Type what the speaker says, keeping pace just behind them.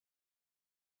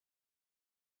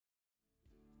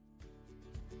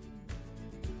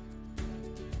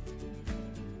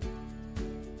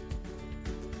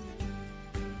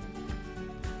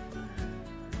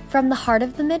From the heart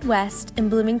of the Midwest in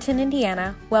Bloomington,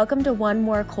 Indiana, welcome to One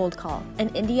More Cold Call, an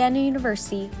Indiana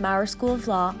University Maurer School of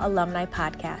Law alumni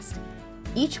podcast.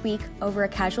 Each week, over a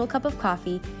casual cup of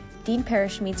coffee, Dean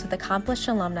Parrish meets with accomplished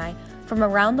alumni from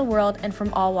around the world and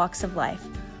from all walks of life.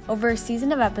 Over a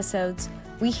season of episodes,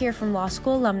 we hear from law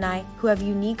school alumni who have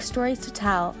unique stories to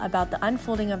tell about the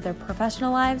unfolding of their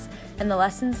professional lives and the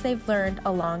lessons they've learned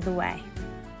along the way.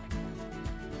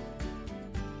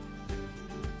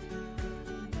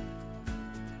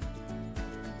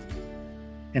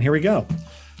 And here we go.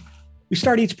 We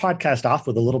start each podcast off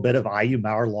with a little bit of IU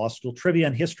Maurer Law School trivia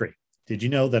and history. Did you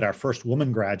know that our first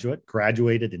woman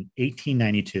graduated in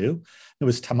 1892? It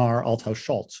was Tamar Althaus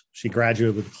Schultz. She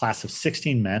graduated with a class of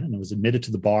 16 men and was admitted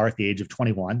to the bar at the age of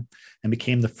 21 and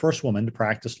became the first woman to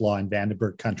practice law in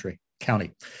Vandenberg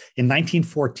County. In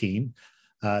 1914,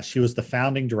 she was the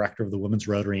founding director of the Women's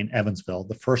Rotary in Evansville,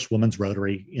 the first women's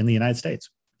rotary in the United States.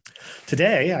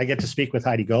 Today, I get to speak with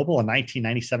Heidi Goebel, a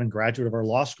 1997 graduate of our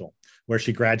law school, where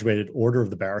she graduated Order of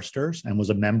the Barristers and was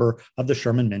a member of the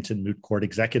Sherman Minton Moot Court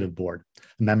Executive Board,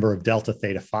 a member of Delta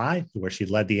Theta Phi, where she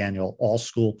led the annual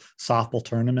all-school softball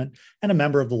tournament, and a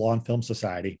member of the Law and Film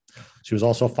Society. She was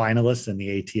also a finalist in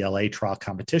the ATLA trial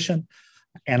competition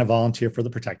and a volunteer for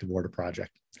the Protective Order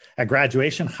Project. At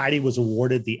graduation, Heidi was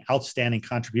awarded the Outstanding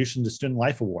Contribution to Student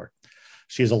Life Award.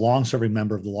 She is a long-serving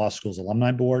member of the law school's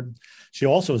alumni board. She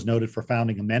also is noted for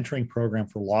founding a mentoring program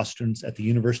for law students at the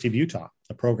University of Utah,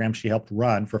 a program she helped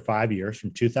run for 5 years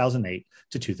from 2008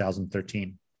 to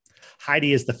 2013.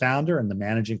 Heidi is the founder and the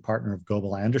managing partner of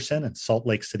Goebel Anderson in Salt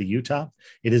Lake City, Utah.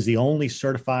 It is the only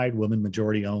certified women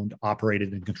majority-owned,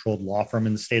 operated, and controlled law firm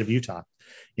in the state of Utah.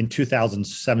 In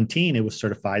 2017, it was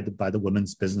certified by the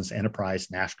Women's Business Enterprise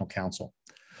National Council.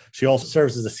 She also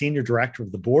serves as a senior director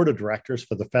of the board of directors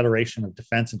for the Federation of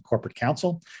Defense and Corporate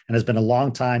Counsel and has been a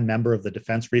longtime member of the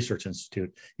Defense Research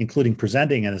Institute, including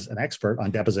presenting as an expert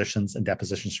on depositions and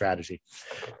deposition strategy.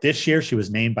 This year, she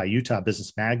was named by Utah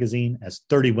Business Magazine as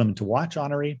 30 Women to Watch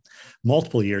honoree.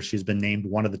 Multiple years, she's been named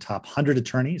one of the top 100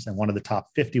 attorneys and one of the top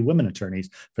 50 women attorneys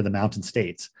for the Mountain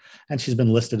States. And she's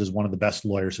been listed as one of the best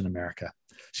lawyers in America.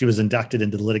 She was inducted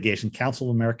into the Litigation Council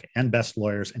of America and Best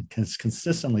Lawyers and has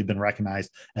consistently been recognized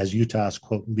as Utah's,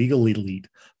 quote, legal elite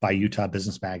by Utah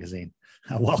Business Magazine.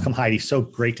 Welcome, Heidi. So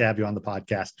great to have you on the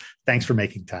podcast. Thanks for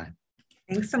making time.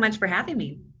 Thanks so much for having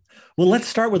me. Well, let's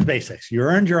start with basics. You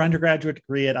earned your undergraduate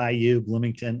degree at IU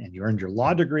Bloomington, and you earned your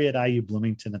law degree at IU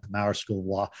Bloomington at the Maurer School of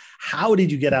Law. How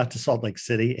did you get out to Salt Lake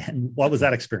City, and what was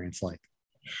that experience like?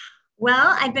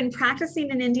 Well, I've been practicing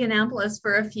in Indianapolis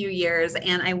for a few years,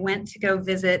 and I went to go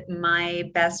visit my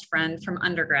best friend from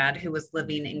undergrad who was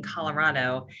living in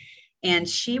Colorado. And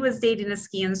she was dating a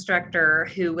ski instructor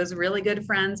who was really good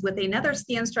friends with another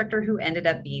ski instructor who ended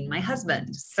up being my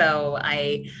husband. So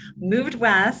I moved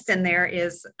west, and there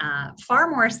is far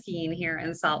more skiing here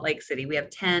in Salt Lake City. We have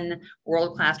 10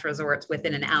 world-class resorts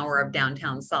within an hour of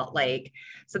downtown Salt Lake.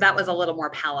 So that was a little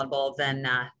more palatable than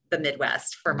the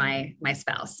Midwest for my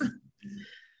spouse.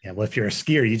 Yeah, well, if you're a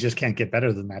skier, you just can't get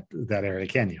better than that area,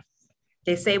 can you?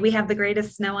 They say we have the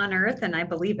greatest snow on earth, and I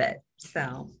believe it.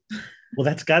 So, well,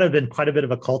 that's got to have been quite a bit of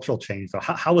a cultural change. So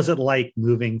how was it like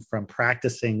moving from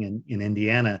practicing in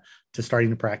Indiana to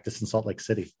starting to practice in Salt Lake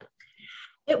City?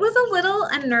 It was a little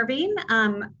unnerving.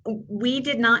 We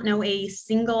did not know a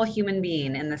single human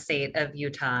being in the state of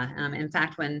Utah. In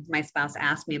fact, when my spouse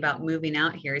asked me about moving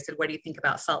out here, he said, "What do you think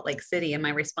about Salt Lake City?" And my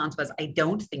response was, "I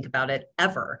don't think about it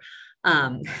ever."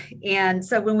 And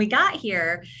so when we got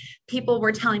here, people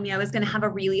were telling me I was going to have a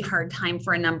really hard time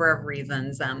for a number of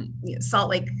reasons. Salt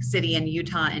Lake City and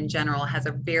Utah in general has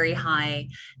a very high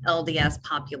LDS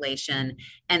population,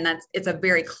 and it's a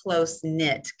very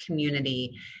close-knit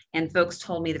community. And folks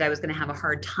told me that I was going to have a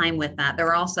hard time with that. There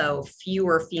are also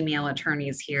fewer female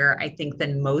attorneys here, I think,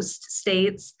 than most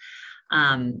states.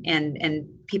 And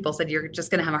people said, "You're just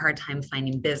going to have a hard time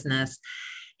finding business."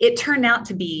 It turned out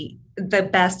to be the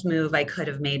best move I could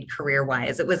have made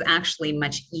career-wise. It was actually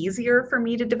much easier for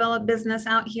me to develop business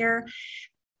out here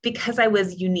because I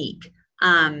was unique.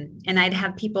 And I'd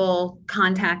have people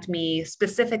contact me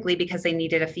specifically because they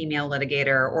needed a female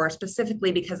litigator, or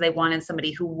specifically because they wanted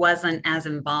somebody who wasn't as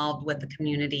involved with the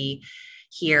community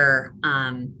here.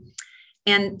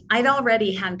 And I'd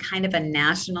already had kind of a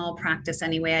national practice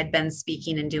anyway. I'd been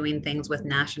speaking and doing things with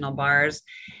national bars.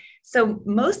 So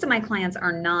most of my clients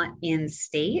are not in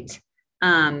state,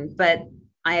 but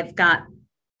I've got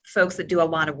folks that do a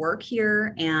lot of work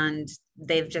here, and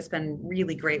they've just been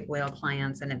really great, loyal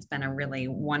clients, and it's been a really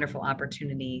wonderful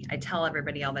opportunity. I tell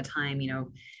everybody all the time,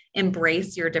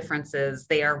 embrace your differences.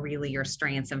 They are really your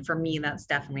strengths. And for me, that's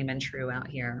definitely been true out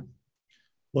here.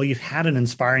 Well, you've had an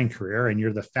inspiring career and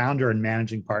you're the founder and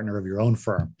managing partner of your own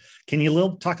firm. Can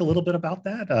you talk a little bit about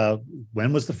that?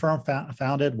 When was the firm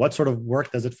founded? What sort of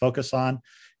work does it focus on?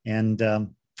 And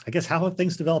I guess how have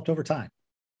things developed over time?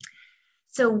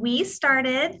 So we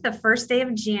started the first day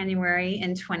of January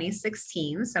in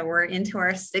 2016. So we're into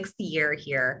our 6th year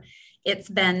here. It's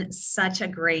been such a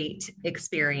great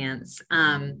experience.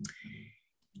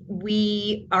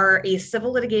 We are a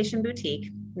civil litigation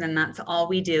boutique, and that's all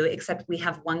we do, except we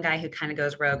have one guy who kind of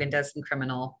goes rogue and does some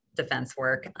criminal defense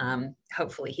work.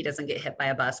 Hopefully he doesn't get hit by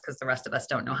a bus because the rest of us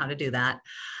don't know how to do that.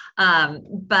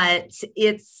 But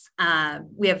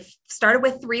we have started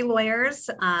with 3 lawyers,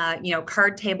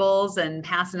 card tables and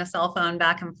passing a cell phone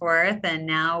back and forth. And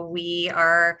now we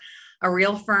are a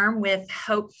real firm with,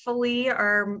 hopefully,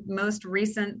 our most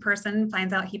recent person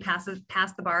finds out he passed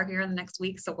the bar here in the next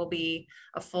week. So we'll be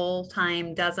a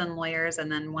full-time dozen lawyers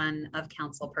and then one of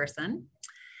counsel person.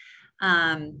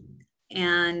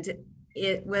 And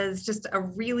it was just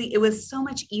it was so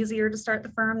much easier to start the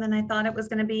firm than I thought it was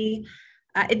going to be.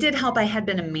 It did help. I had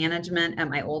been in management at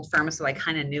my old firm, so I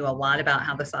kind of knew a lot about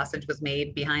how the sausage was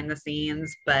made behind the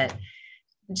scenes, but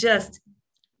just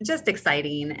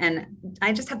exciting. And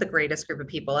I just have the greatest group of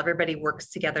people. Everybody works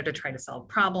together to try to solve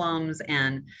problems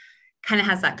and kind of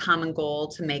has that common goal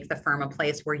to make the firm a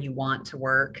place where you want to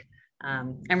work. I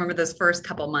remember those first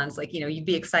couple months, you'd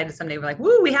be excited someday, we're like,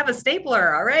 woo, we have a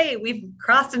stapler. All right, we've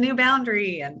crossed a new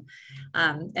boundary.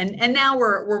 And now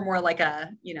we're more like a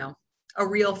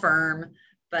real firm.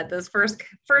 But those first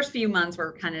few months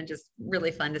were kind of just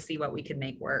really fun to see what we could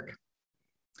make work.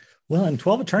 Well, and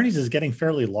 12 attorneys is getting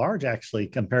fairly large, actually,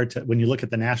 compared to when you look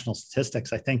at the national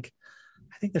statistics. I think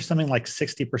there's something like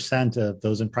 60% of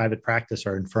those in private practice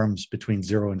are in firms between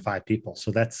 0 and 5 people.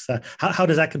 So that's how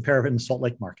does that compare in the Salt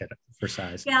Lake market for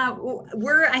size? Yeah,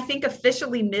 we're, I think,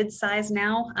 officially mid-sized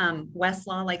now.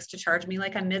 Westlaw likes to charge me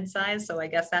like I'm mid-sized, so I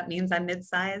guess that means I'm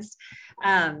mid-sized.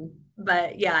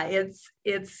 But yeah,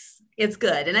 it's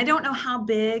good. And I don't know how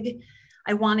big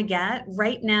I want to get.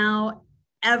 Right now,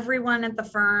 everyone at the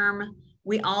firm,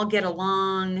 we all get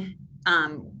along.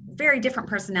 Very different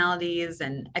personalities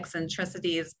and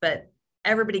eccentricities, but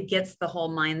everybody gets the whole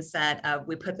mindset of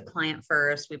we put the client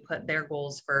first, we put their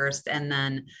goals first, and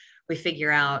then we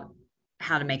figure out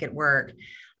how to make it work.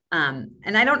 And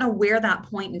I don't know where that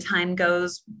point in time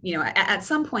goes. At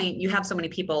some point you have so many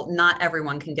people, not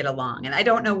everyone can get along. And I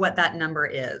don't know what that number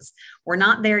is. We're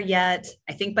not there yet.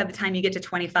 I think by the time you get to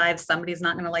 25, somebody's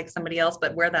not going to like somebody else,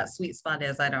 but where that sweet spot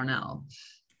is, I don't know.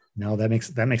 No, that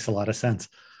makes a lot of sense.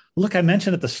 Look, I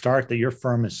mentioned at the start that your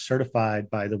firm is certified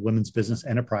by the Women's Business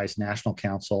Enterprise National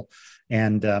Council.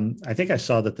 And I think I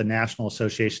saw that the National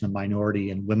Association of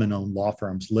Minority and Women-Owned Law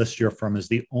Firms lists your firm as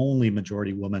the only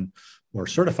majority woman or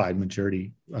certified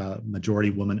majority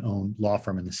woman-owned law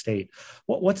firm in the state.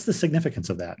 What's the significance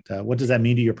of that? What does that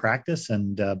mean to your practice?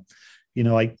 And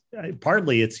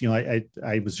partly it's,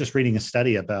 I was just reading a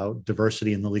study about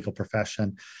diversity in the legal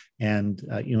profession. And,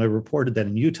 it reported that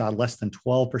in Utah, less than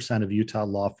 12% of Utah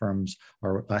law firms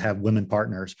have women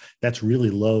partners. That's really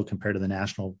low compared to the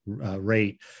national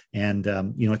rate. And,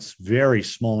 it's very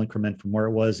small increment from where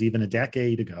it was even a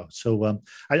decade ago. So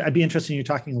I'd be interested in you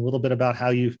talking a little bit about how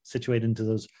you situate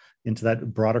into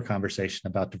that broader conversation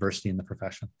about diversity in the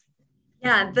profession.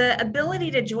 Yeah, the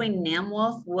ability to join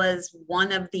NAMWOLF was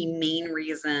one of the main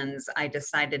reasons I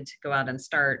decided to go out and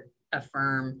start a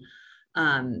firm.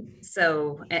 And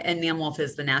NAMWOLF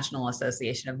is the National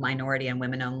Association of Minority and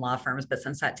Women-Owned Law Firms, but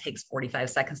since that takes 45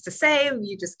 seconds to say,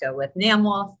 you just go with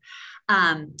NAMWOLF.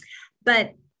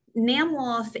 But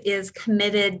NAMWOLF is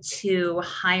committed to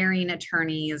hiring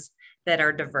attorneys that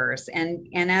are diverse. And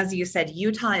as you said,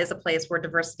 Utah is a place where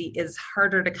diversity is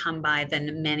harder to come by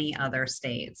than many other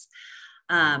states.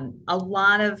 A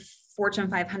lot of Fortune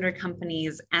 500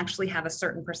 companies actually have a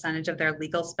certain percentage of their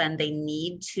legal spend they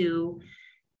need to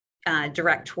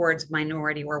direct towards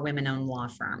minority or women-owned law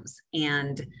firms.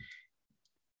 And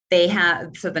the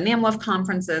NAMWOLF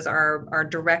conferences are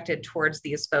directed towards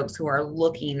these folks who are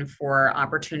looking for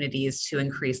opportunities to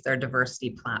increase their diversity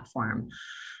platform.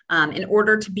 In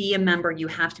order to be a member, you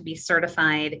have to be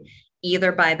certified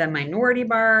either by the Minority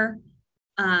Bar,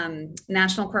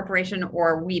 National Corporation,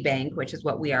 or WeBank, which is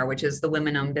what we are, which is the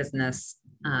Women-Owned Business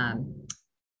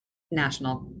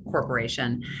National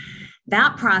Corporation.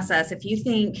 That process, if you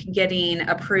think getting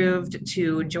approved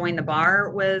to join the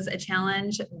bar was a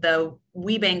challenge, the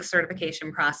WeBank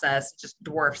certification process just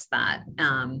dwarfs that.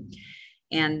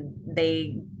 And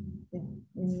they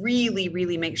really,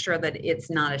 really make sure that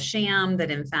it's not a sham, that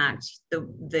in fact,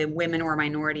 the women or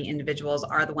minority individuals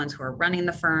are the ones who are running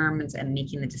the firms and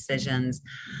making the decisions.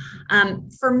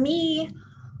 For me,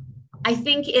 I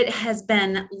think it has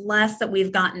been less that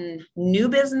we've gotten new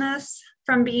business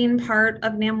from being part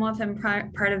of NAMWF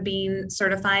and part of being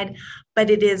certified, but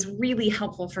it is really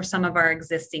helpful for some of our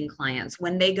existing clients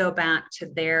when they go back to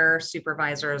their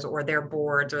supervisors or their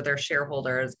boards or their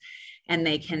shareholders, and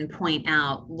they can point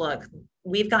out, look,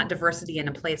 we've got diversity in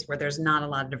a place where there's not a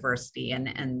lot of diversity,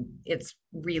 and it's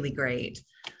really great.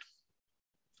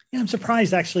 Yeah, I'm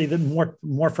surprised actually that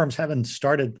more firms haven't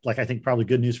started. Like, I think probably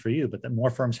good news for you, but that more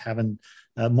firms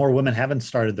more women haven't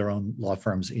started their own law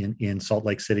firms in Salt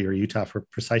Lake City or Utah for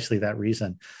precisely that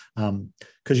reason.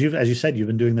 Because as you said, you've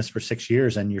been doing this for 6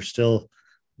 years, and you're still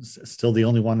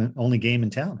the only game in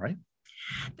town, right?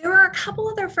 There are a couple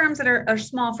other firms that are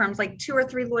small firms, like 2 or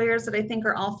 3 lawyers that I think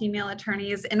are all female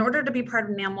attorneys. In order to be part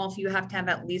of NAMWF, you have to have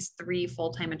at least 3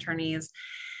 full-time attorneys.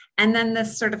 And then the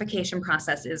certification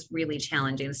process is really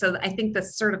challenging. So I think the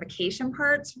certification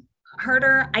part's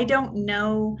harder. I don't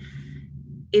know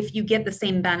if you get the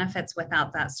same benefits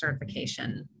without that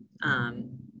certification.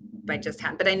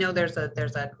 But I know there's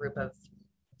a group of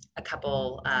a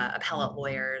couple appellate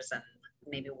lawyers and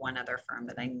maybe one other firm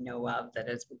that I know of that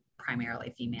is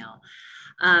primarily female.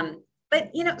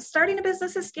 But starting a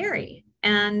business is scary,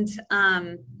 and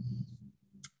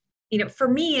for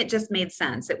me, it just made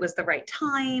sense. It was the right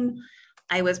time.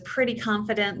 I was pretty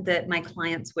confident that my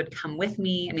clients would come with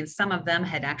me. I mean, some of them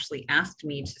had actually asked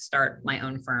me to start my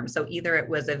own firm. So either it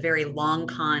was a very long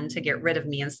con to get rid of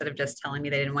me instead of just telling me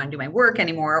they didn't want to do my work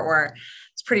anymore, or I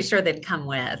was pretty sure they'd come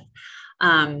with.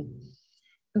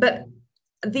 But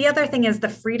the other thing is the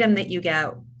freedom that you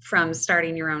get from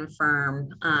starting your own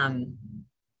firm.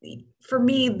 For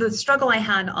me, the struggle I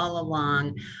had all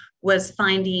along was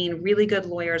finding really good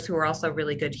lawyers who are also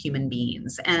really good human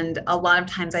beings. And a lot of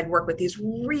times I'd work with these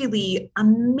really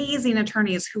amazing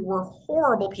attorneys who were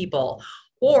horrible people,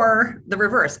 or the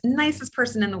reverse, nicest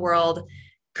person in the world,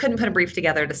 couldn't put a brief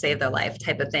together to save their life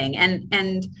type of thing.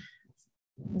 And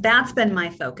that's been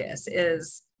my focus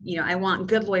is, I want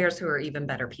good lawyers who are even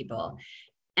better people.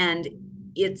 And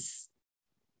it's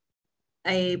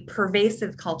a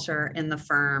pervasive culture in the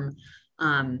firm.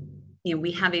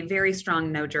 We have a very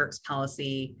strong no jerks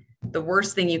policy. The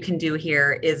worst thing you can do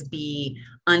here is be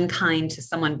unkind to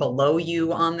someone below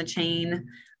you on the chain.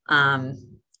 And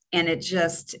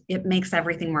it makes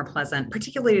everything more pleasant,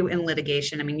 particularly in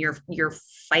litigation. I mean, you're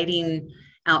fighting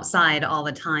outside all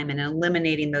the time, and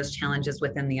eliminating those challenges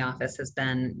within the office has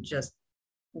been just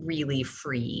really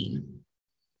freeing.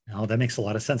 Oh, that makes a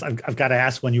lot of sense. I've got to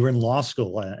ask, when you were in law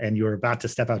school and you were about to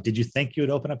step out, did you think you would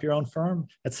open up your own firm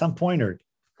at some point, or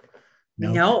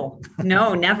no?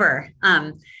 No, never.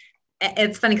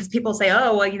 It's funny because people say,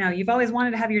 oh, well, you've always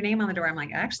wanted to have your name on the door. I'm like,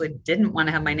 I actually didn't want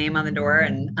to have my name on the door.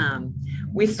 And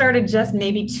we started just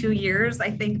maybe 2 years,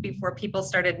 I think, before people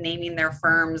started naming their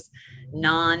firms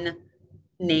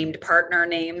non-named partner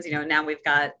names. Now we've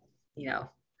got,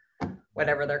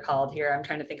 whatever they're called here. I'm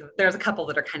trying to think of, there's a couple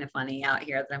that are kind of funny out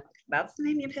here that I'm like, that's the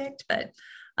name you picked. But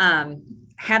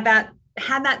had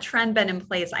that trend been in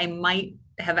place, I might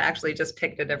have actually just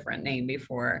picked a different name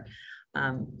before.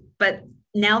 But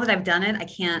now that I've done it,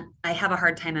 I have a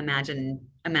hard time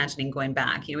imagining going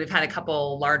back. We've had a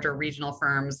couple larger regional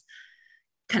firms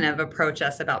kind of approach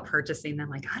us about purchasing them.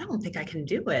 Like, I don't think I can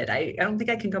do it. I don't think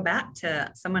I can go back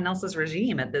to someone else's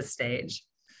regime at this stage.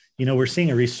 We're seeing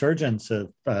a resurgence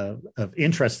of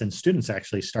interest in students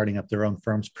actually starting up their own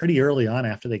firms pretty early on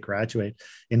after they graduate,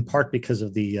 in part because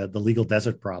of the legal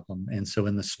desert problem. And so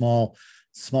in the small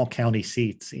county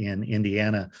seats in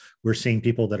Indiana, we're seeing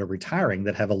people that are retiring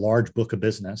that have a large book of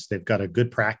business. They've got a good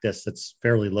practice that's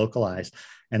fairly localized,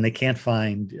 and they can't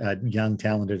find young,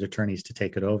 talented attorneys to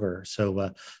take it over.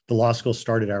 So the law school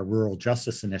started our Rural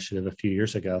Justice Initiative a few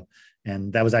years ago.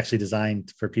 And that was actually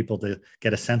designed for people to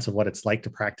get a sense of what it's like to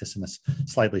practice in a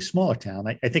slightly smaller town.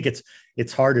 I think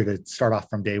it's harder to start off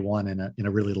from day one in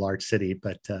a really large city,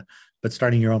 but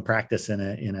starting your own practice in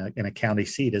a county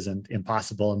seat isn't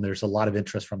impossible. And there's a lot of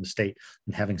interest from the state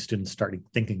in having students starting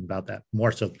thinking about that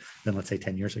more so than, let's say,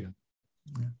 10 years ago.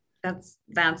 Yeah.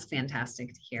 That's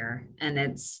fantastic to hear. And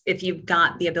if you've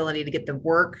got the ability to get the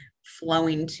work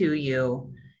flowing to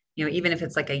you, even if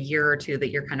it's like a year or two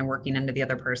that you're kind of working under the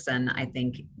other person, I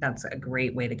think that's a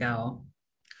great way to go.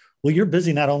 Well, you're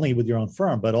busy not only with your own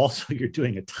firm, but also you're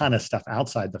doing a ton of stuff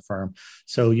outside the firm.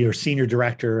 So you're senior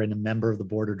director and a member of the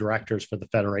board of directors for the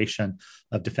Federation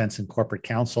of Defense and Corporate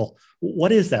Counsel.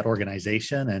 What is that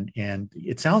organization? And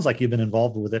it sounds like you've been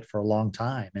involved with it for a long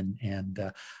time. And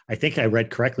I think I read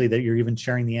correctly that you're even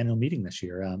chairing the annual meeting this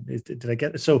year. Did I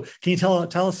get it? So can you tell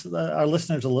us, our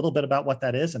listeners, a little bit about what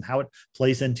that is and how it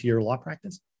plays into your law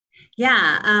practice?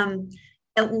 Yeah.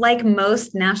 Like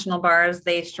most national bars,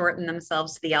 they shorten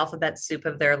themselves to the alphabet soup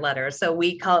of their letters. So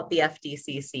we call it the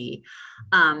FDCC.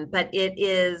 But it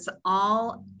is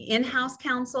all in-house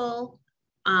counsel,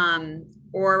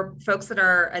 or folks that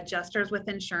are adjusters with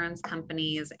insurance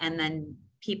companies, and then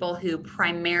people who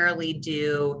primarily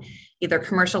do either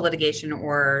commercial litigation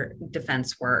or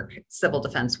defense work, civil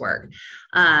defense work.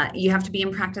 You have to be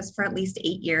in practice for at least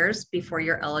 8 years before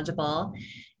you're eligible.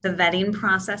 The vetting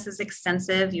process is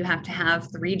extensive. You have to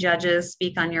have 3 judges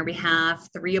speak on your behalf,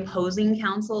 3 opposing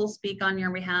counsel speak on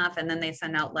your behalf, and then they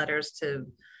send out letters to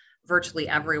virtually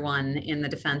everyone in the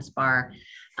defense bar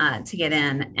to get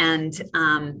in. And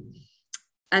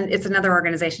it's another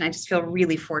organization I just feel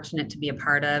really fortunate to be a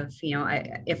part of.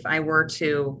 If I were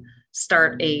to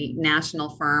start a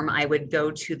national firm, I would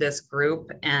go to this group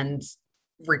and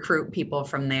recruit people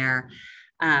from there.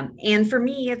 And for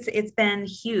me, it's been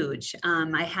huge.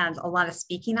 I had a lot of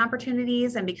speaking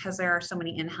opportunities, and because there are so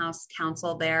many in-house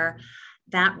counsel there,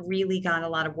 that really got a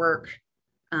lot of work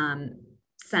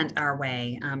sent our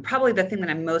way. Probably the thing that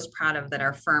I'm most proud of that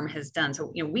our firm has done.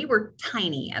 So, we were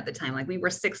tiny at the time, like we were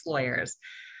 6 lawyers.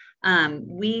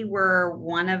 We were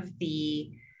one of the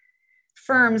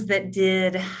firms that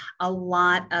did a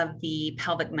lot of the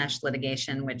pelvic mesh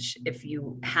litigation, which if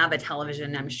you have a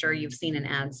television, I'm sure you've seen an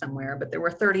ad somewhere, but there were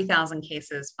 30,000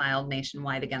 cases filed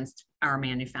nationwide against our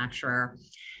manufacturer.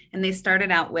 And they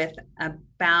started out with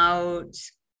about,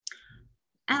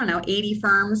 80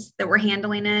 firms that were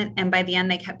handling it. And by the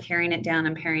end, they kept paring it down.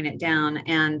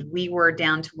 And we were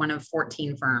down to one of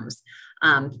 14 firms.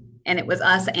 And it was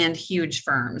us and huge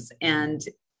firms. And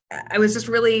I was just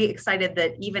really excited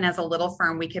that even as a little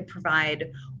firm, we could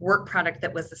provide work product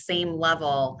that was the same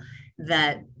level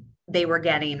that they were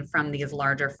getting from these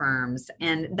larger firms.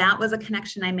 And that was a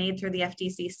connection I made through the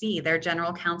FDCC. Their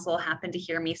general counsel happened to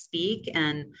hear me speak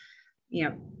and,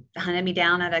 hunted me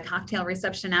down at a cocktail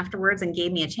reception afterwards and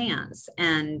gave me a chance.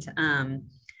 And,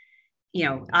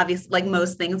 obviously, like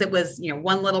most things, it was,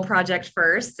 one little project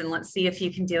first, and let's see if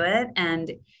you can do it.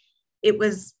 And it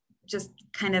was just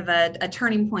kind of a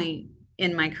turning point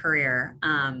in my career.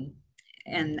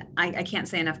 And I can't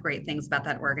say enough great things about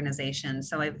that organization.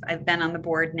 So I've been on the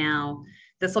board now.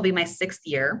 This will be my 6th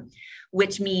year,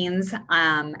 which means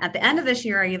at the end of this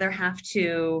year, I either have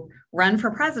to run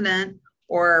for president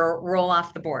or roll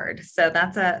off the board. So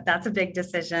that's a big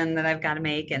decision that I've got to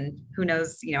make. And who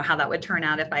knows, how that would turn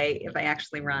out if I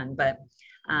actually run. But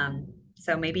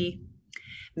so maybe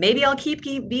I'll keep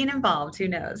being involved. Who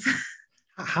knows?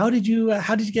 How did you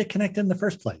get connected in the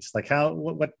first place? Like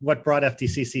what brought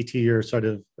FDCC to your sort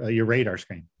of your radar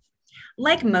screen?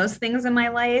 Like most things in my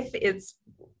life, it's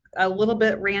a little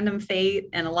bit random fate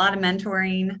and a lot of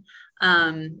mentoring.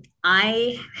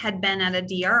 I had been at a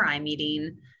DRI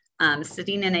meeting,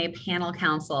 sitting in a panel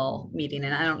counsel meeting.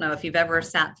 And I don't know if you've ever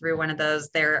sat through one of those.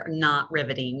 They're not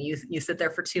riveting. You sit there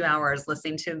for 2 hours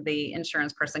listening to the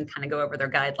insurance person kind of go over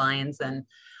their guidelines. And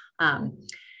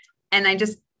I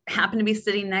just happened to be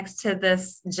sitting next to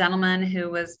this gentleman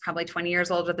who was probably 20 years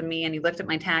older than me. And he looked at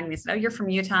my tag and he said, "Oh, you're from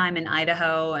Utah. I'm in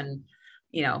Idaho." And,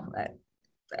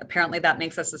 apparently that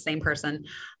makes us the same person.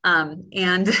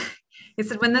 And he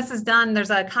said, "When this is done, there's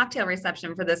a cocktail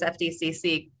reception for this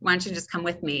FDCC. Why don't you just come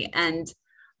with me?" And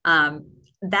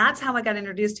that's how I got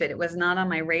introduced to it. It was not on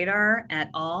my radar at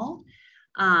all.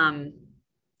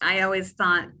 I always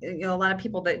thought, a lot of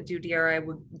people that do DRI,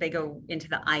 they go into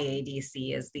the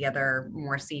IADC as the other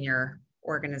more senior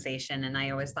organization. And I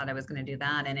always thought I was going to do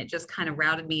that. And it just kind of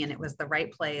routed me, and it was the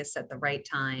right place at the right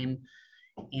time.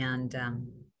 And,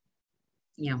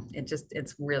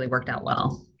 it's really worked out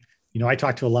well. I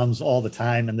talk to alums all the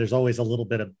time, and there's always a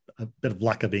bit of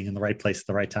luck of being in the right place at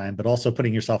the right time, but also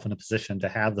putting yourself in a position to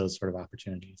have those sort of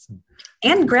opportunities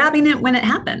and grabbing it when it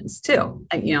happens too.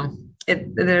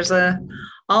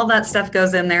 All that stuff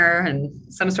goes in there, and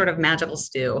some sort of magical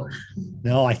stew.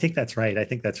 No, I think that's right.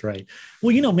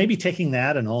 Well, maybe taking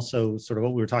that and also sort of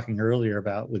what we were talking earlier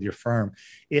about with your firm,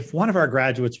 if one of our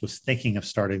graduates was thinking of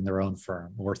starting their own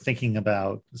firm or thinking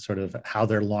about sort of how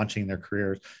they're launching their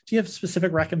careers, do you have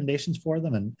specific recommendations for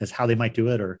them and as how they might do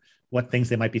it or what things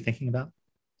they might be thinking about?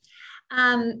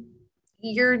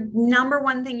 Your number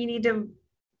one thing you need to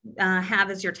have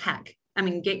is your tech.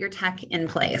 Get your tech in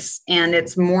place, and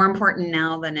it's more important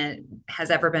now than it has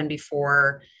ever been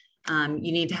before.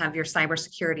 You need to have your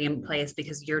cybersecurity in place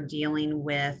because you're dealing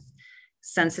with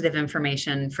sensitive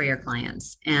information for your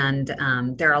clients. And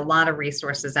there are a lot of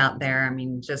resources out there.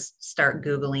 Just start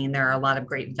Googling. There are a lot of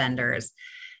great vendors.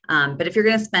 But if you're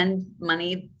going to spend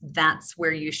money, that's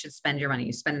where you should spend your money.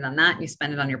 You spend it on that, and you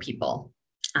spend it on your people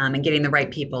and getting the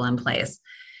right people in place.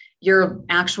 Your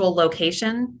actual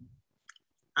location,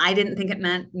 I didn't think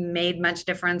it made much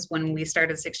difference when we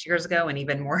started 6 years ago, and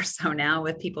even more so now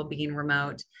with people being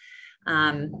remote.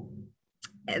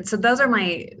 And so those are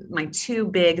my two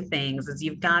big things, is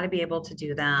you've got to be able to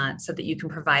do that so that you can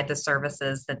provide the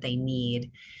services that they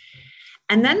need.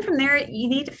 And then from there, you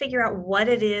need to figure out what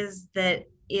it is that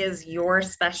is your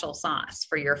special sauce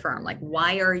for your firm. Like,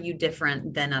 why are you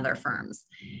different than other firms?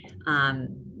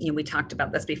 We talked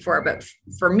about this before, but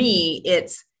for me,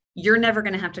 it's, you're never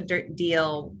going to have to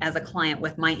deal as a client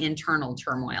with my internal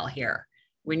turmoil here.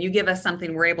 When you give us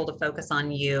something, we're able to focus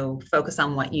on you, focus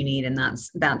on what you need. And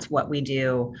that's what we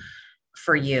do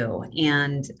for you.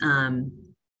 And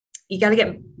you got to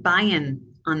get buy-in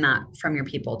on that from your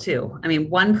people too. I mean,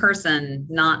 one person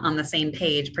not on the same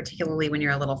page, particularly when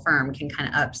you're a little firm, can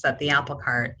kind of upset the apple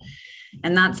cart.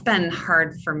 And that's been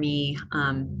hard for me.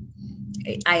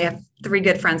 I have 3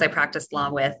 good friends I practiced law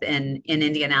with in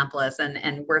Indianapolis,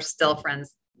 and we're still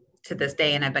friends to this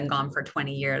day. And I've been gone for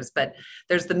 20 years, but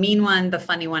there's the mean one, the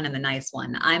funny one, and the nice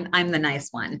one. I'm the nice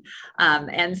one.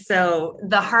 And so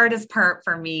the hardest part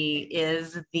for me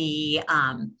is the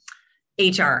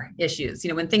HR issues.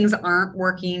 When things aren't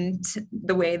working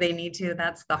the way they need to,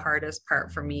 that's the hardest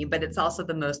part for me, but it's also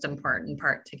the most important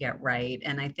part to get right.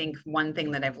 And I think one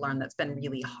thing that I've learned that's been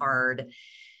really hard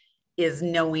is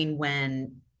knowing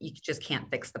when you just can't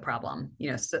fix the problem.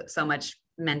 So much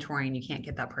mentoring, you can't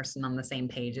get that person on the same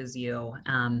page as you.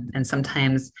 And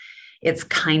sometimes it's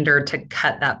kinder to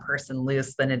cut that person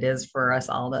loose than it is for us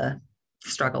all to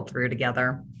struggle through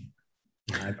together.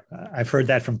 I've heard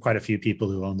that from quite a few people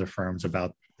who own their firms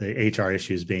about the HR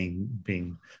issues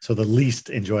being so the least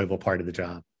enjoyable part of the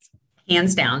job.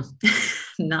 Hands down,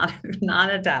 not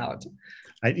a doubt.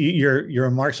 Your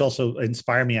remarks also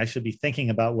inspire me. I should be thinking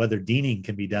about whether deaning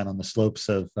can be done on the slopes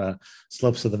of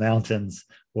the mountains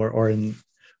or in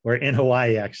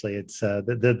Hawaii. Actually, it's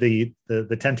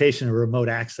the temptation of remote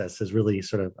access has really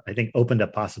sort of, I think, opened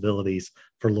up possibilities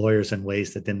for lawyers in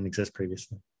ways that didn't exist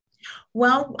previously.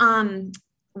 Well,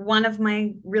 one of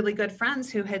my really good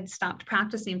friends who had stopped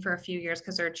practicing for a few years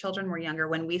because her children were younger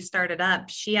when we started up,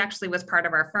 she actually was part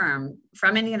of our firm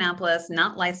from Indianapolis,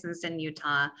 not licensed in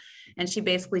Utah. And she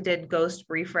basically did ghost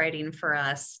brief writing for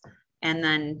us. And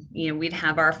then, we'd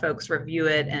have our folks review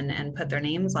it and put their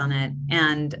names on it.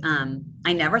 And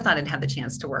I never thought I'd have the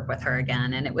chance to work with her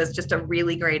again. And it was just a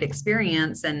really great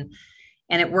experience. And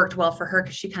it worked well for her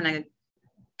because she kind of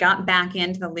got back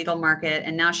into the legal market,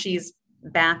 and now she's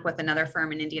back with another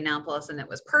firm in Indianapolis, and it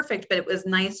was perfect. But it was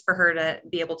nice for her to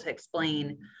be able to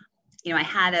explain, I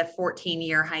had a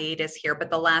 14-year hiatus here,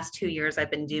 but the last 2 years I've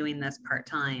been doing this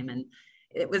part-time. And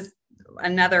it was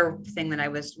another thing that I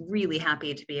was really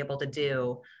happy to be able to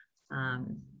do.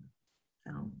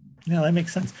 Yeah, that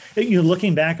makes sense.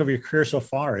 Looking back over your career so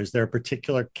far, is there a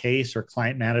particular case or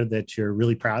client matter that you're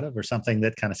really proud of, or something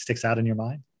that kind of sticks out in your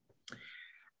mind?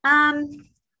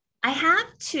 I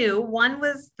have 2. One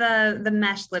was the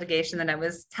mesh litigation that I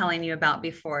was telling you about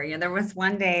before. There was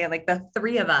one day, like the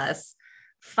 3 of us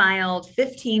filed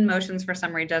 15 motions for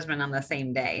summary judgment on the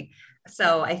same day.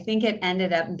 So I think it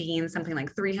ended up being something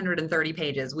like 330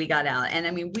 pages we got out. And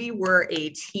I mean, we were a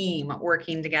team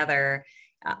working together.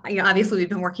 Obviously we've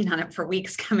been working on it for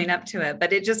weeks coming up to it,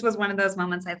 but it just was one of those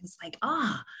moments I was like,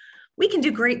 we can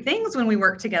do great things when we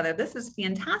work together. This is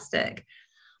fantastic.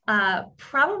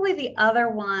 Probably the other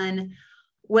one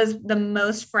was the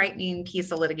most frightening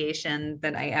piece of litigation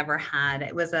that I ever had.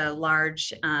 It was a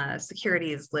large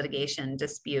securities litigation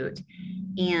dispute.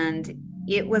 And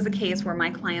it was a case where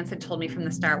my clients had told me from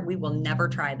the start, we will never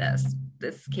try this.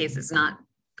 This case is not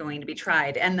going to be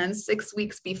tried. And then 6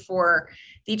 weeks before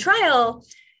the trial,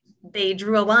 they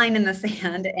drew a line in the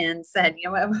sand and said,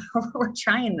 we're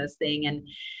trying this thing. And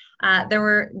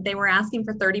they were asking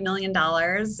for $30 million,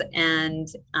 and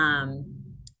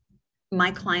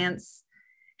my clients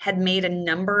had made a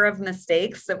number of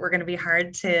mistakes that were going to be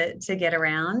hard to get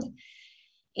around.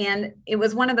 And it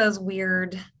was one of those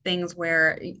weird things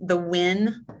where the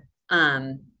win,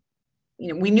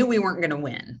 we knew we weren't going to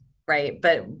win, right?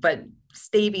 But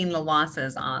staving the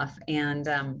losses off.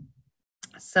 And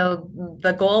so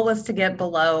the goal was to get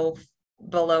below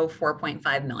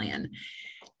 4.5 million.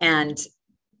 And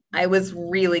I was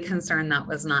really concerned that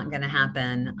was not going to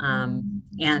happen.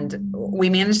 And we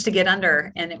managed to get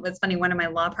under. And it was funny, one of my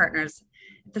law partners,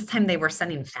 this time they were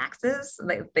sending faxes.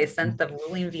 They sent the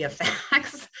ruling via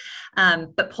fax,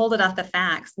 but pulled it off the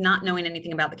fax, not knowing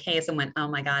anything about the case, and went, oh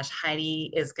my gosh,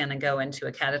 Heidi is going to go into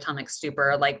a catatonic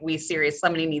stupor. Like,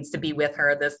 somebody needs to be with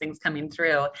her. This thing's coming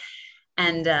through.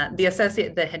 And the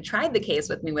associate that had tried the case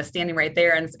with me was standing right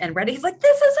there and ready. He's like,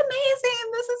 this is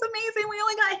amazing. This is amazing. We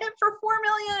only got hit for $4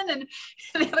 million.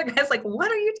 And the other guy's like,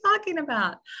 what are you talking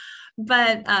about?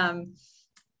 But,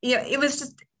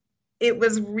 it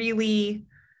was really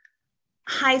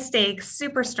high stakes,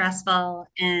 super stressful,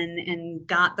 and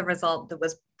got the result that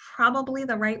was probably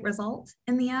the right result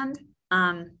in the end.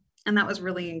 And that was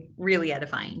really, really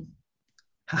edifying.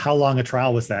 How long a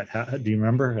trial was that? Do you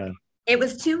remember? It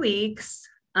was 2 weeks.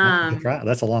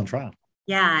 That's a long trial.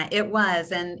 Yeah, it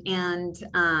was. And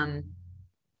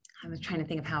I was trying to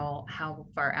think of how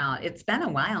far out. It's been a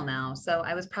while now. So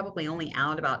I was probably only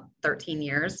out about 13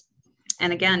 years.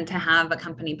 And again, to have a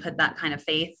company put that kind of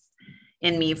faith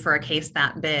in me for a case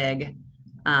that big,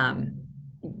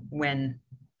 when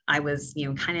I was,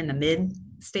 kind of in the mid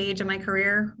stage of my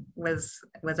career was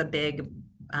a big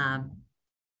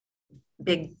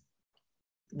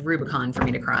Rubicon for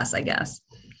me to cross, I guess.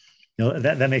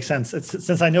 That makes sense.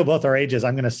 Since I know both our ages,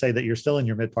 I'm going to say that you're still in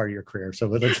your mid part of your career. So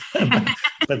let's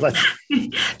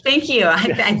Thank you.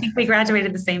 I think we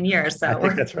graduated the same year. So I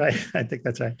think that's right. I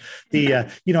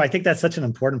think that's such an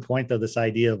important point, though, this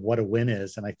idea of what a win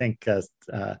is. And I think,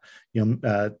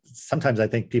 sometimes I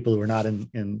think people who are not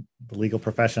in the legal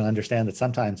profession understand that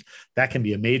sometimes that can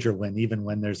be a major win, even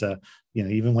when there's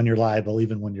even when you're liable,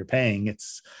 even when you're paying.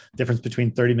 It's the difference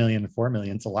between 30 million and 4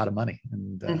 million. It's a lot of money.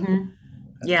 And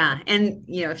yeah. And,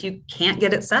 if you can't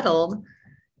get it settled,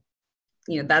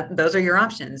 those are your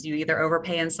options. You either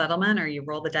overpay in settlement or you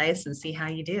roll the dice and see how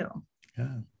you do.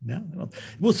 Yeah.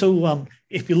 Well, so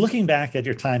if you're looking back at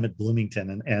your time at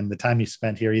Bloomington and the time you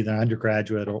spent here, either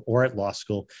undergraduate or at law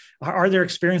school, are there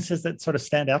experiences that sort of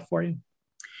stand out for you?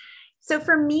 So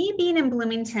for me, being in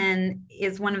Bloomington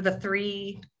is one of the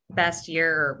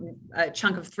a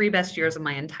chunk of 3 best years of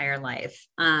my entire life.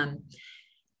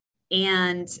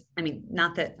 And I mean,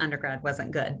 not that undergrad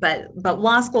wasn't good, but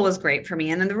law school was great for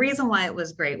me. And then the reason why it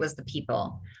was great was the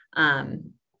people.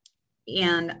 And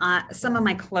some of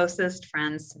my closest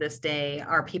friends to this day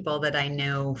are people that I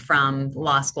know from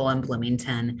law school in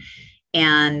Bloomington.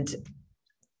 And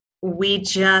we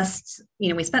just,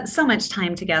 we spent so much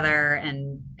time together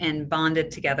and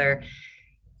bonded together.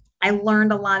 I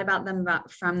learned a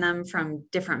lot from them from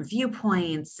different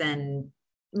viewpoints and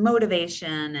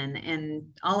motivation and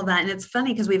all of that. And it's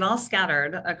funny because we've all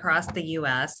scattered across the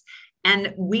US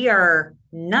and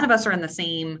none of us are in the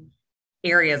same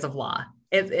areas of law.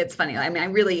 It's funny. I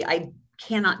mean, I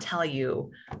cannot tell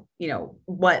you,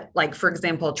 what, like, for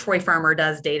example, Troy Farmer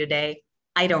does day to day.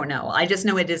 I don't know. I just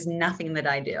know it is nothing that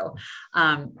I do.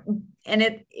 And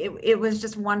it was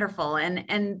just wonderful.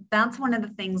 And that's one of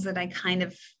the things that I kind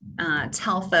of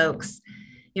tell folks.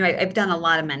 I've done a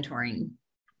lot of mentoring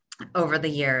over the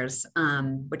years,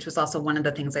 which was also one of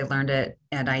the things I learned at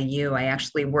IU. I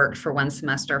actually worked for one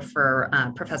semester for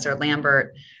Professor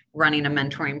Lambert running a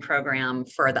mentoring program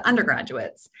for the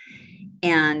undergraduates.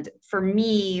 And for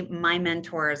me, my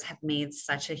mentors have made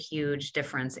such a huge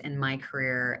difference in my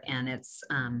career. And it's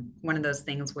one of those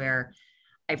things where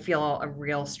I feel a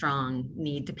real strong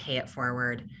need to pay it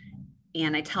forward.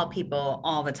 And I tell people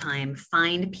all the time,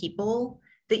 find people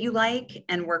that you like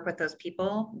and work with those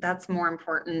people. That's more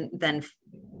important than,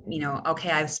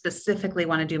 okay, I specifically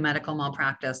want to do medical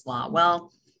malpractice law.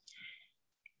 Well,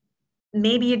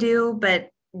 maybe you do, but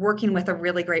working with a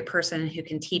really great person who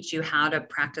can teach you how to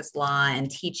practice law and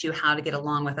teach you how to get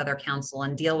along with other counsel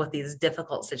and deal with these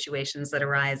difficult situations that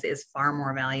arise is far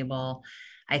more valuable,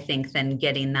 I think, than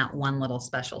getting that one little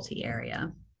specialty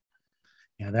area.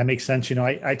 Yeah, that makes sense.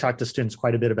 I talk to students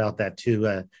quite a bit about that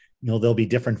too. There'll be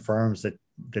different firms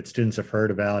that students have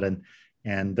heard about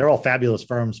and they're all fabulous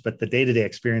firms, but the day-to-day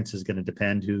experience is going to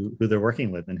depend who they're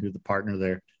working with and who the partner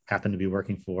they happen to be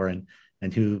working for and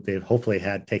who they've hopefully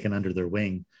had taken under their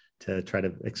wing to try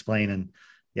to explain. And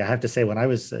yeah, I have to say, when I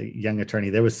was a young attorney,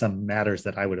 there was some matters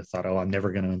that I would have thought, oh, I'm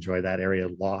never going to enjoy that area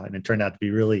of law. And it turned out to be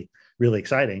really, really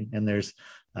exciting. And there's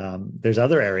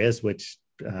other areas which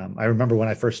I remember when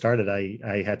I first started,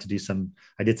 I did some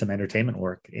entertainment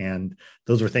work, and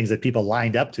those were things that people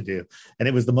lined up to do. And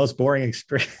it was the most boring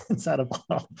experience out of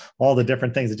all the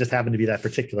different things. It just happened to be that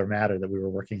particular matter that we were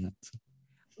working on. So.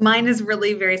 Mine is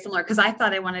really very similar because I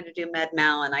thought I wanted to do med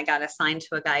mal and I got assigned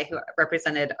to a guy who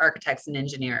represented architects and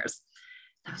engineers.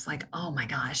 I was like, oh my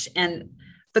gosh. And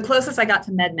the closest I got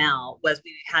to med mal was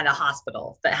we had a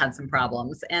hospital that had some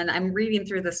problems. And I'm reading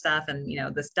through the stuff and,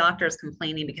 this doctor's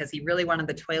complaining because he really wanted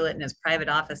the toilet in his private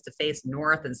office to face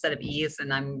north instead of east.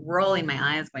 And I'm rolling my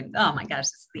eyes going, oh my gosh,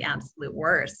 this is the absolute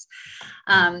worst.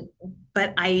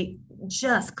 But I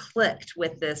just clicked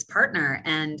with this partner,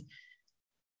 and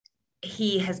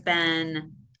he has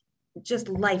been just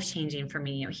life-changing for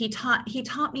me. He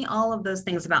taught me all of those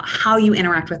things about how you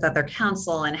interact with other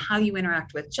counsel and how you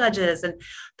interact with judges, and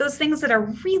those things that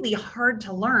are really hard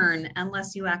to learn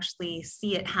unless you actually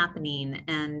see it happening.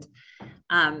 And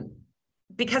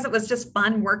because it was just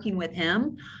fun working with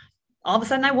him, all of a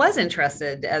sudden I was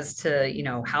interested as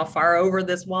to, how far over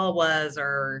this wall was,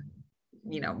 or,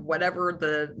 whatever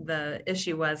the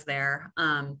issue was there.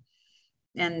 I'm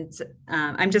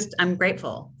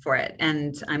grateful for it.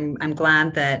 And I'm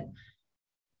glad that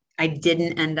I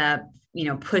didn't end up,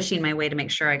 pushing my way to make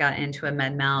sure I got into a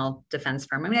med mal defense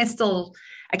firm. I mean,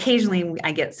 occasionally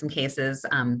I get some cases,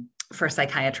 for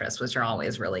psychiatrists, which are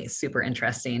always really super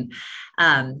interesting.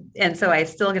 And so I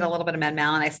still get a little bit of med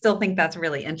mal, and I still think that's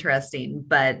really interesting,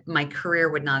 but my career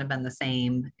would not have been the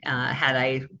same had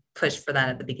I pushed for that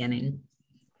at the beginning.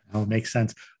 Oh, makes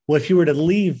sense. Well, if you were to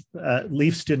leave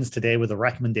students today with a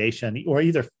recommendation, or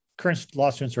either current law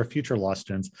students or future law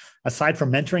students, aside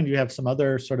from mentoring, do you have some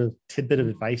other sort of tidbit of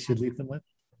advice you'd leave them with?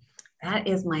 That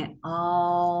is my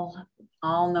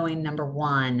all-knowing number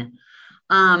one.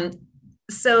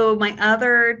 So my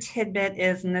other tidbit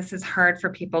is, and this is hard for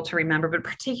people to remember, but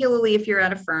particularly if you're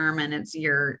at a firm and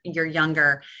you're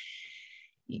younger,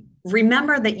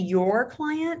 remember that your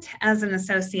client as an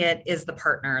associate is the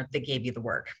partner that gave you the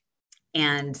work.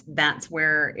 And that's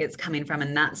where it's coming from.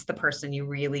 And that's the person you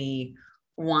really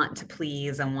want to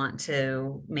please and want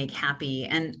to make happy.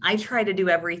 And I try to do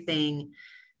everything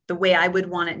the way I would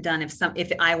want it done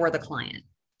if I were the client.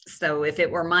 So if it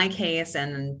were my case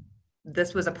and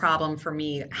this was a problem for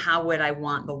me, how would I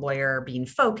want the lawyer being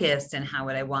focused, and how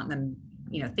would I want them,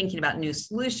 thinking about new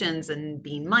solutions and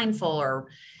being mindful, or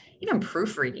even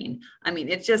proofreading? I mean,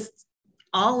 it's just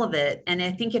all of it. And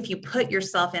I think if you put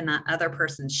yourself in that other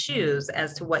person's shoes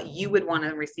as to what you would want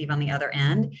to receive on the other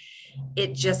end,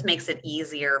 it just makes it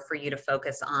easier for you to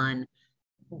focus on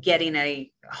getting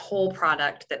a whole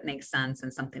product that makes sense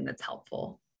and something that's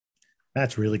helpful.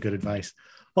 That's really good advice.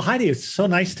 Well, Heidi, it's so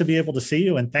nice to be able to see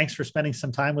you, and thanks for spending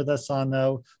some time with us on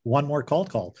One More Cold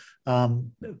Call.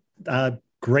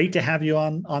 Great to have you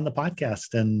on the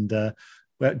podcast. And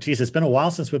well, geez, it's been a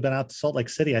while since we've been out to Salt Lake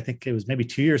City. I think it was maybe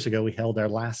 2 years ago we held our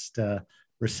last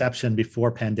reception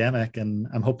before pandemic, and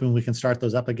I'm hoping we can start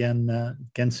those up again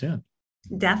soon.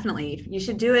 Definitely, you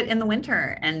should do it in the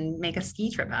winter and make a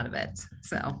ski trip out of it.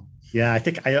 So. Yeah, I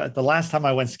think the last time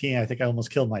I went skiing, I think I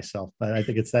almost killed myself. But I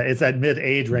think it's that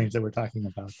mid-age range that we're talking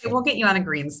about. It won't get you on a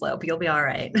green slope. You'll be all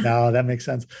right. No, that makes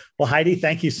sense. Well, Heidi,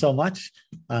 thank you so much.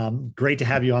 Great to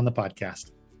have you on the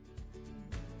podcast.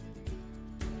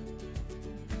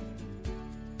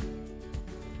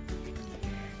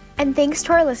 And thanks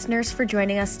to our listeners for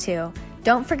joining us too.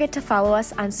 Don't forget to follow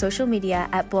us on social media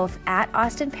at both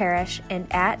 @Austin Parish and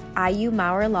 @IU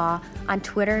Maurer Law on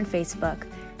Twitter and Facebook.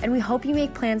 And we hope you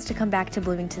make plans to come back to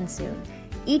Bloomington soon.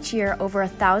 Each year, over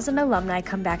 1,000 alumni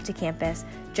come back to campus,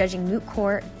 judging moot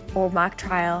court or mock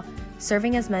trial,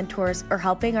 serving as mentors, or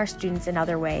helping our students in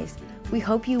other ways. We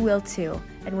hope you will too,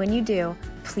 and when you do,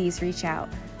 please reach out.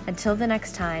 Until the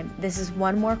next time, this is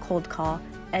One More Cold Call,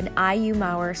 an IU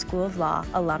Maurer School of Law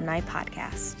alumni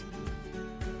podcast.